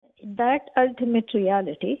that ultimate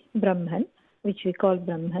reality, Brahman, which we call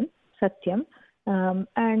Brahman, Satyam,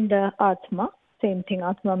 and Atma, same thing,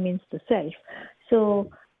 Atma means the self. So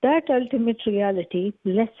that ultimate reality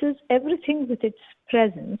blesses everything with its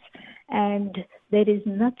presence, and there is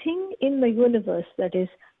nothing in the universe that is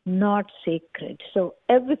not sacred. So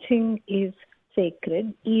everything is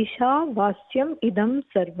sacred. Isha Vasyam Idam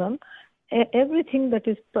Sarvam. Everything that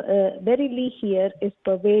is verily here is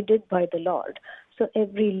pervaded by the Lord. So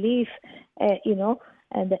every leaf,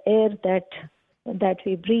 and the air that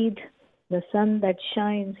we breathe, the sun that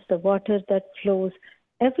shines, the water that flows,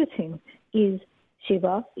 everything is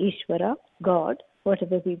Shiva, Ishvara, God,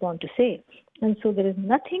 whatever we want to say. And so there is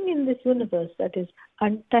nothing in this universe that is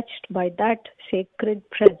untouched by that sacred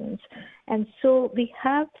presence. And so we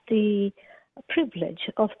have the privilege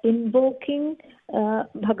of invoking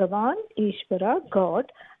Bhagavan, Ishvara,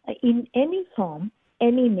 God, in any form,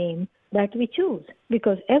 any name that we choose,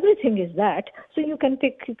 because everything is that. So you can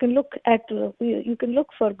look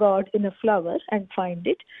for God in a flower and find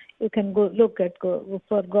it. You can go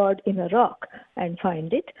for God in a rock and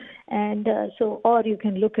find it, and or you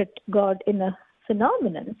can look at God in a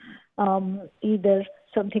phenomenon, either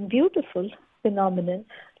something beautiful phenomenon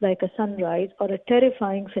like a sunrise, or a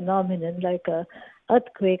terrifying phenomenon like a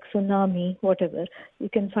earthquake, tsunami, whatever. You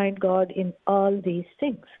can find God in all these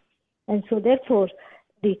things. And so therefore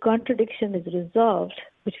the contradiction is resolved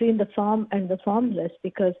between the form and the formless,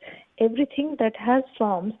 because everything that has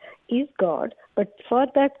forms is God, but for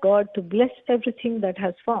that God to bless everything that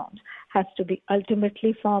has forms has to be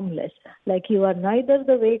ultimately formless. Like you are neither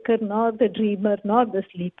the waker nor the dreamer nor the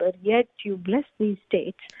sleeper, yet you bless these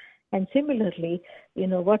states. And similarly,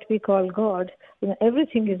 what we call God,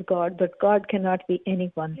 everything is God, but God cannot be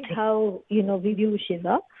any one thing. How, we view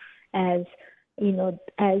Shiva as,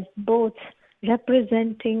 as both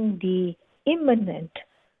representing the immanent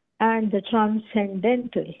and the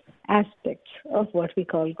transcendental aspects of what we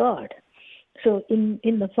call God. So in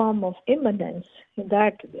the form of immanence,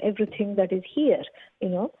 that everything that is here,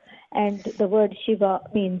 and the word Shiva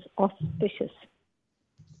means auspicious,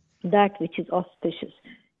 that which is auspicious.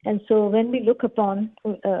 And so when we look upon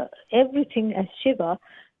everything as Shiva,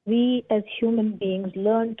 we as human beings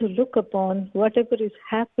learn to look upon whatever is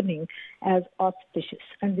happening as auspicious.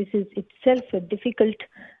 And this is itself a difficult,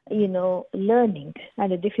 learning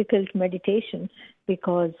and a difficult meditation,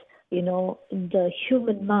 because, the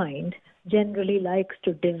human mind generally likes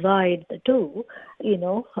to divide the two.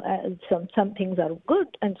 Some things are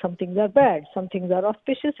good and some things are bad. Some things are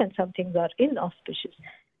auspicious and some things are inauspicious.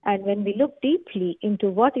 And when we look deeply into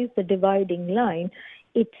what is the dividing line,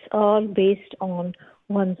 it's all based on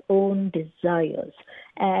one's own desires.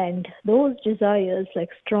 And those desires, like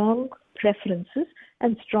strong preferences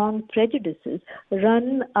and strong prejudices,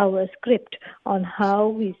 run our script on how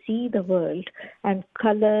we see the world and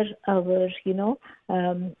color our,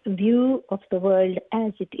 view of the world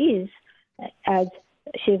as it is, as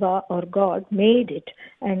Shiva or God made it,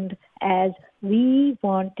 and as we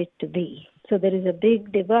want it to be. So there is a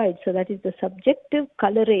big divide. So that is the subjective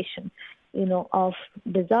coloration, of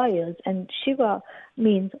desires. And Shiva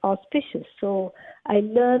means auspicious. So I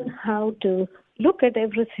learn how to look at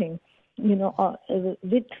everything,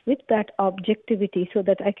 with that objectivity, so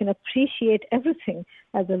that I can appreciate everything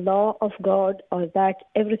as a law of God, or that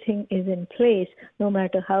everything is in place, no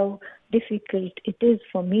matter how difficult it is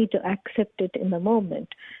for me to accept it in the moment.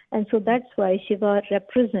 And so that's why Shiva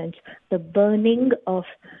represents the burning of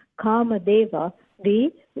Kamadeva,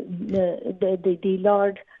 the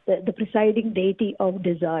Lord, the presiding deity of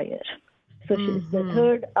desire. So the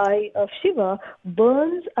third eye of Shiva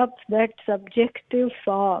burns up that subjective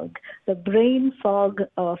fog, the brain fog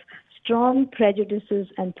of strong prejudices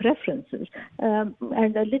and preferences.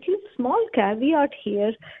 And a little small caveat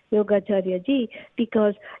here, Yogacharya ji,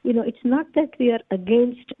 because, it's not that we are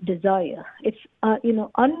against desire. It's,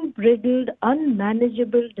 unbridled,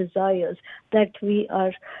 unmanageable desires that we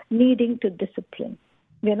are needing to discipline.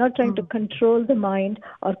 We are not trying to control the mind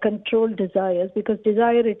or control desires, because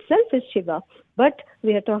desire itself is Shiva. But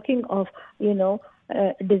we are talking of,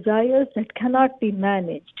 desires that cannot be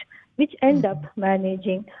managed, which end up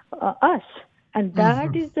managing us. And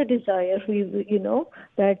that is the desire,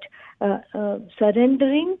 that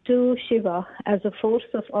surrendering to Shiva as a force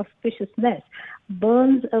of auspiciousness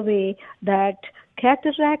burns away that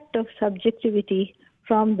cataract of subjectivity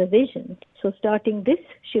from the vision. So starting this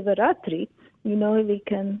Shivaratri, we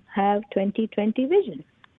can have 20/20 vision.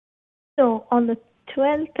 So on the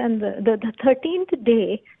 12th and the 13th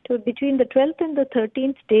day, between the 12th and the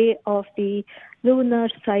 13th day of the lunar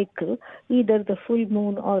cycle, either the full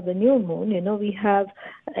moon or the new moon, we have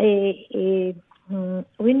a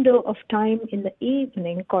window of time in the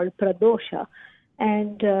evening called Pradosha,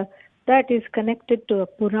 and that is connected to a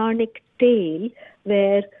Puranic tale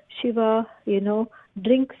where Shiva,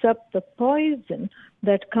 drinks up the poison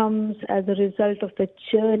that comes as a result of the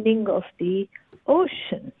churning of the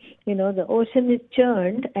ocean. The ocean is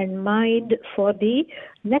churned and mined for the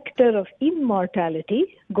nectar of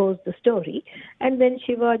immortality, goes the story. And then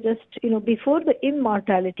Shiva just, before the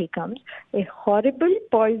immortality comes, a horrible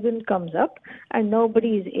poison comes up, and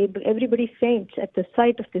everybody faints at the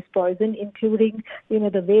sight of this poison, including,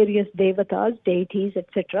 the various devatas, deities,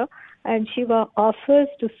 etc. And Shiva offers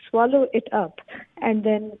to swallow it up. And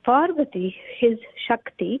then Parvati, his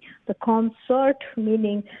Shakti, the consort,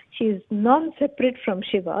 meaning she is non-separate from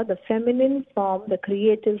Shiva, the feminine form, the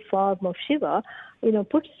creative form of Shiva,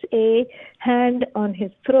 puts a hand on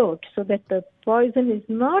his throat so that the poison is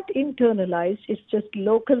not internalized, it's just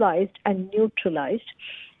localized and neutralized.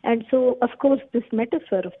 And so, of course, this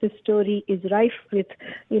metaphor of this story is rife with,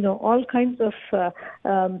 all kinds of,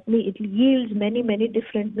 it yields many, many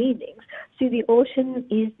different meanings. See, the ocean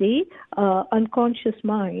is the unconscious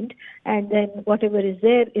mind, and then whatever is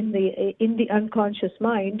there in the unconscious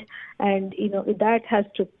mind, and, that has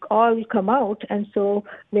to all come out, and so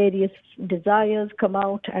various desires come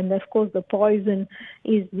out, and of course the poison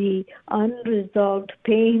is the unresolved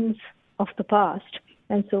pains of the past.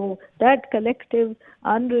 And so that collective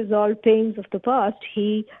unresolved pains of the past,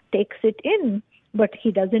 he takes it in, but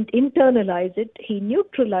he doesn't internalize it, he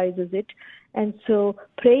neutralizes it. And so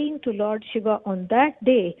praying to Lord Shiva on that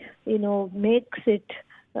day, makes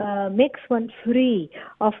one free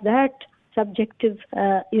of that subjective,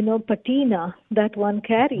 patina that one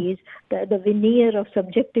carries, the veneer of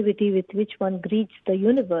subjectivity with which one greets the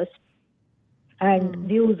universe and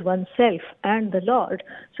views oneself and the Lord.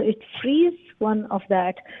 So it frees one of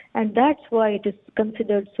that, and that's why it is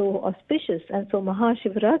considered so auspicious. And so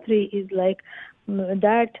Mahāśivarātri is like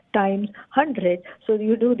that times 100. So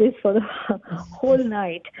you do this for the whole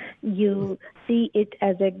night. You see it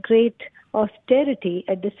as a great austerity,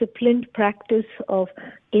 a disciplined practice of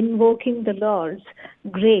invoking the Lord's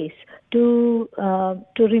grace to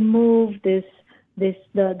remove the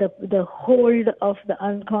hold of the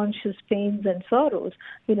unconscious pains and sorrows,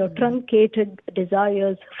 truncated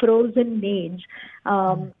desires, frozen needs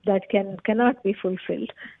that cannot be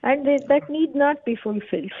fulfilled, and that need not be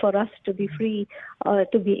fulfilled for us to be free,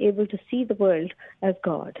 to be able to see the world as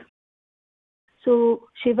God. So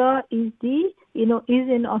Shiva is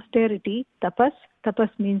in austerity, tapas. Tapas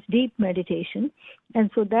means deep meditation. And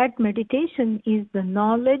so that meditation is the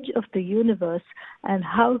knowledge of the universe and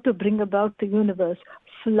how to bring about the universe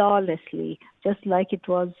flawlessly, just like it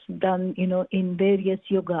was done, in various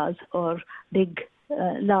yugas or big,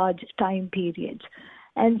 large time periods.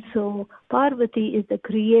 And so Parvati is the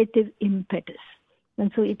creative impetus. And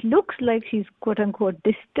so it looks like she's, quote-unquote,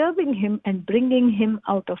 disturbing him and bringing him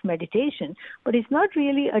out of meditation. But it's not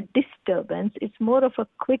really a disturbance. It's more of a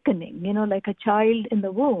quickening, like a child in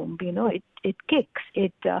the womb. It kicks.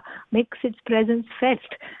 It makes its presence felt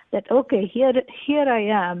that, okay, here I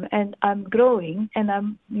am, and I'm growing, and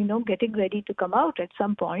I'm, getting ready to come out at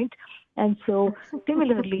some point. And so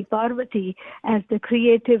similarly, Parvati, as the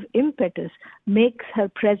creative impetus, makes her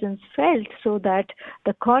presence felt so that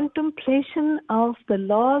the contemplation of the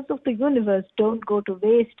laws of the universe don't go to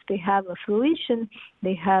waste. They have a fruition.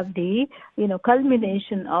 They have the,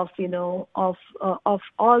 culmination of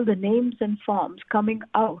all the names and forms coming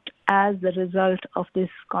out as the result of this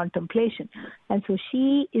contemplation. And so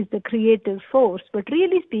she is the creative force, but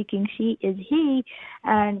really speaking, she is he,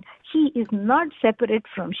 and he is not separate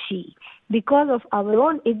from she. Because of our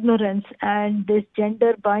own ignorance and this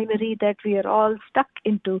gender binary that we are all stuck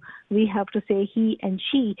into, we have to say he and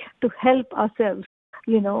she to help ourselves,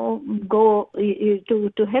 to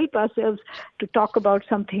help ourselves to talk about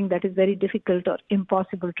something that is very difficult or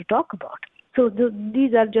impossible to talk about. So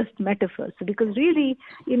these are just metaphors, because really,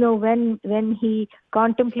 when he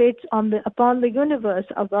contemplates upon the universe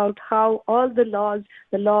about how all the laws,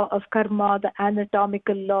 the law of karma, the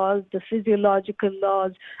anatomical laws, the physiological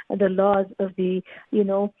laws, the laws of the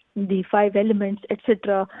 5 elements,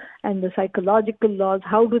 etc., and the psychological laws,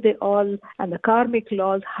 how do they all, and the karmic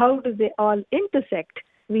laws, how do they all intersect?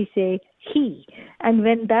 We say he. And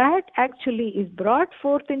when that actually is brought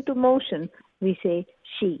forth into motion, we say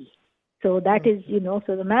she. So that is,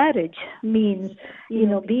 so the marriage means,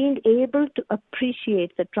 being able to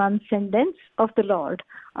appreciate the transcendence of the Lord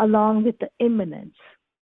along with the immanence.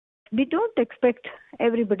 We don't expect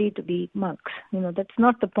everybody to be monks. That's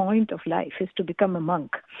not the point of life, is to become a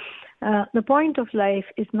monk. The point of life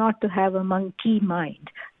is not to have a monkey mind.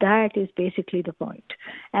 That is basically the point.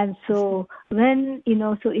 And so when,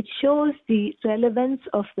 so it shows the relevance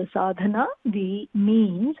of the sadhana, the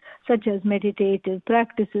means, such as meditative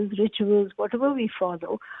practices, rituals, whatever we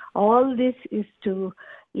follow. All this is to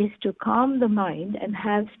calm the mind and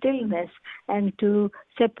have stillness and to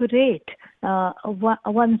separate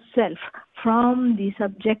oneself from the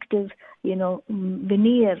subjective,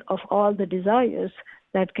 veneer of all the desires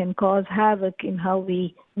that can cause havoc in how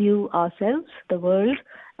we view ourselves, the world,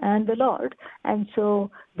 and the Lord. And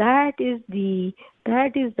so that is the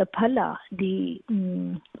phala, the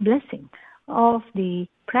blessing of the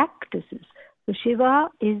practices. So Shiva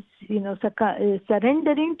is,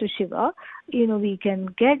 surrendering to Shiva. We can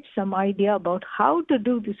get some idea about how to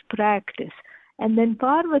do this practice. And then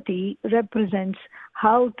Parvati represents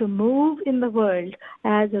how to move in the world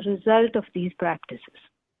as a result of these practices.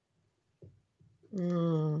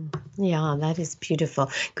 Yeah, that is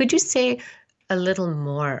beautiful. Could you say a little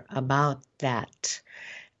more about that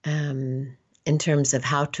in terms of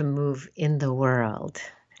how to move in the world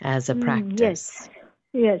as a practice?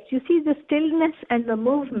 Yes. You see, the stillness and the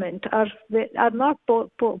movement are not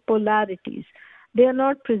polarities. They are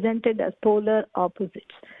not presented as polar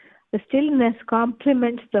opposites. The stillness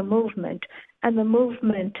complements the movement, and the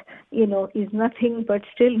movement, is nothing but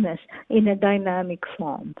stillness in a dynamic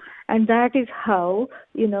form. And that is how,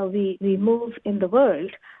 we move in the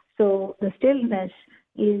world. So the stillness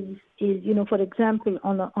is for example,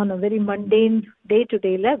 on a very mundane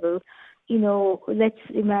day-to-day level, let's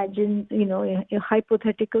imagine, a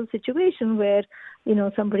hypothetical situation where,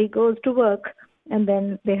 somebody goes to work and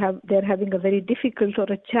then they're having a very difficult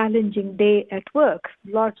or a challenging day at work.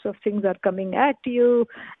 Lots of things are coming at you,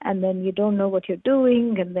 and then you don't know what you're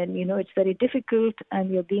doing, and then, it's very difficult, and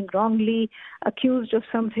you're being wrongly accused of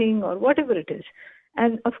something or whatever it is.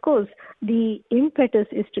 And of course, the impetus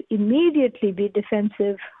is to immediately be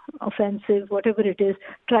defensive, offensive, whatever it is,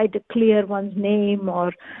 try to clear one's name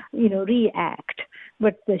or, react.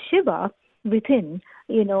 But the Shiva within,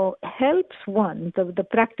 helps one, the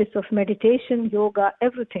practice of meditation, yoga,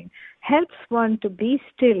 everything, helps one to be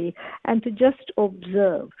still and to just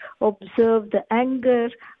observe the anger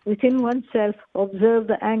within oneself, observe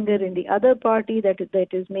the anger in the other party that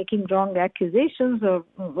is making wrong accusations or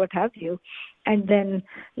what have you. And then,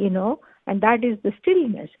 and that is the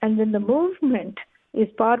stillness. And then the movement is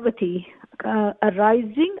Parvati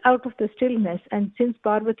arising out of the stillness. And since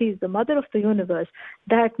Parvati is the mother of the universe,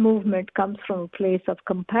 that movement comes from a place of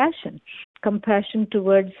compassion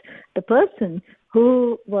towards the person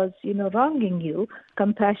who was, wronging you,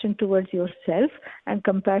 compassion towards yourself, and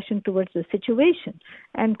compassion towards the situation.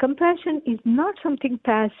 And compassion is not something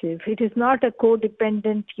passive. It is not a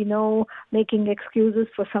codependent, making excuses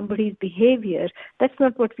for somebody's behavior. That's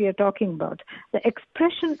not what we are talking about. The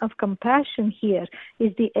expression of compassion here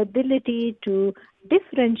is the ability to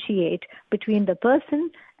differentiate between the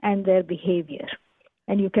person and their behavior.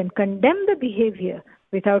 And you can condemn the behavior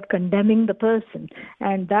without condemning the person.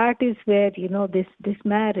 And that is where, this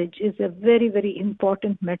marriage is a very, very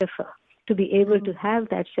important metaphor to be able to have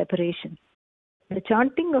that separation. The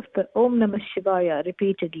chanting of the Om Namah Shivaya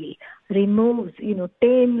repeatedly removes,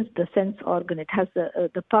 tames the sense organ. It has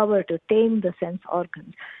the power to tame the sense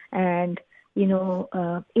organs and,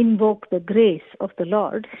 invoke the grace of the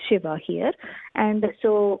Lord, Shiva here. And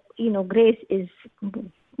so, grace is,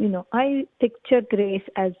 I picture grace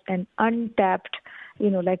as an untapped,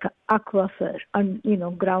 like an aquifer,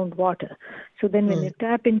 groundwater. So then when you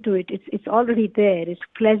tap into it, it's already there. It's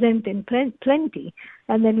pleasant in plenty.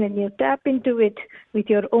 And then when you tap into it with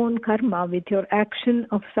your own karma, with your action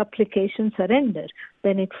of supplication, surrender,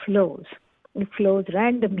 then it flows. It flows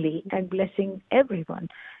randomly and blessing everyone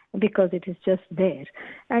because it is just there.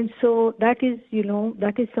 And so that is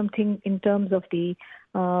something in terms of the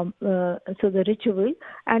so the ritual.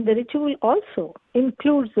 And the ritual also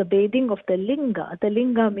includes the bathing of the linga. The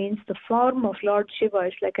linga means the form of Lord Shiva.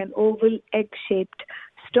 It's like an oval egg-shaped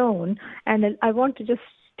stone. And I want to just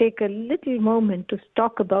take a little moment to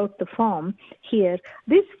talk about the form here.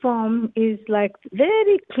 This form is like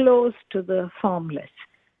very close to the formless.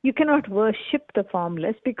 You cannot worship the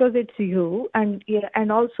formless because it's you, and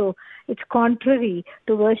also it's contrary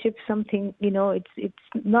to worship something. It's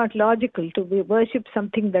not logical to worship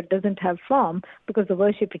something that doesn't have form, because the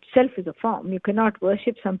worship itself is a form. You cannot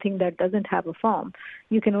worship something that doesn't have a form.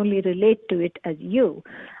 You can only relate to it as you.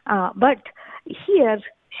 But here,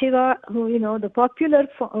 Shiva, the popular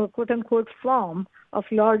quote-unquote form of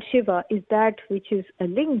Lord Shiva is that which is a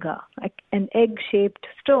linga, like an egg-shaped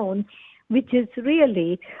stone, which is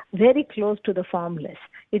really very close to the formless.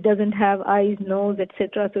 It doesn't have eyes, nose,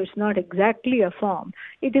 etc., so it's not exactly a form.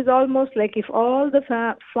 It is almost like if all the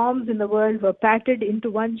forms in the world were patted into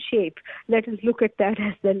one shape. Let us look at that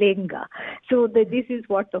as the linga. So this is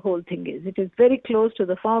what the whole thing is. It is very close to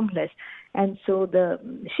the formless. And so the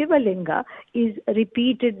śivaliṅga is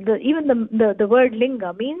repeated. Even the word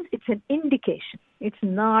linga means it's an indication. It's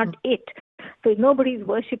not it. So nobody is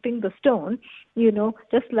worshipping the stone,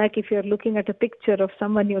 just like if you're looking at a picture of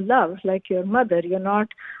someone you love, like your mother, you're not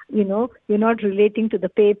relating to the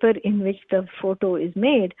paper in which the photo is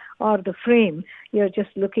made or the frame. You're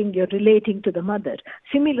relating to the mother.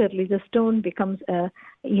 Similarly, the stone becomes a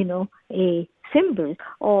symbol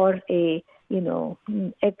or an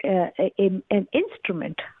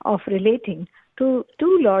instrument of relating to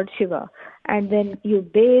Lord Shiva. And then you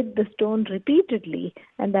bathe the stone repeatedly,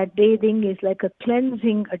 and that bathing is like a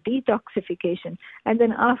cleansing, a detoxification. And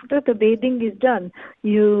then after the bathing is done,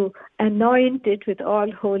 you anoint it with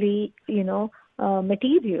all holy,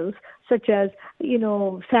 materials such as,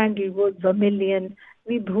 sandalwood, vermilion,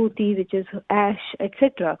 vibhuti, which is ash,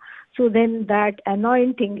 etc. So then that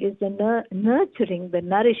anointing is the nurturing, the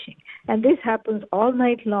nourishing. And this happens all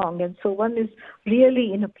night long. And so one is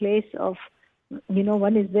really in a place of,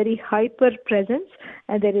 one is very hyper presence,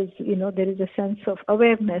 and there is a sense of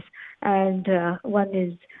awareness, and one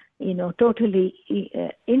is, totally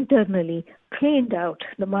internally cleaned out.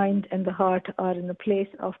 The mind and the heart are in a place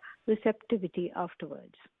of receptivity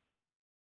afterwards.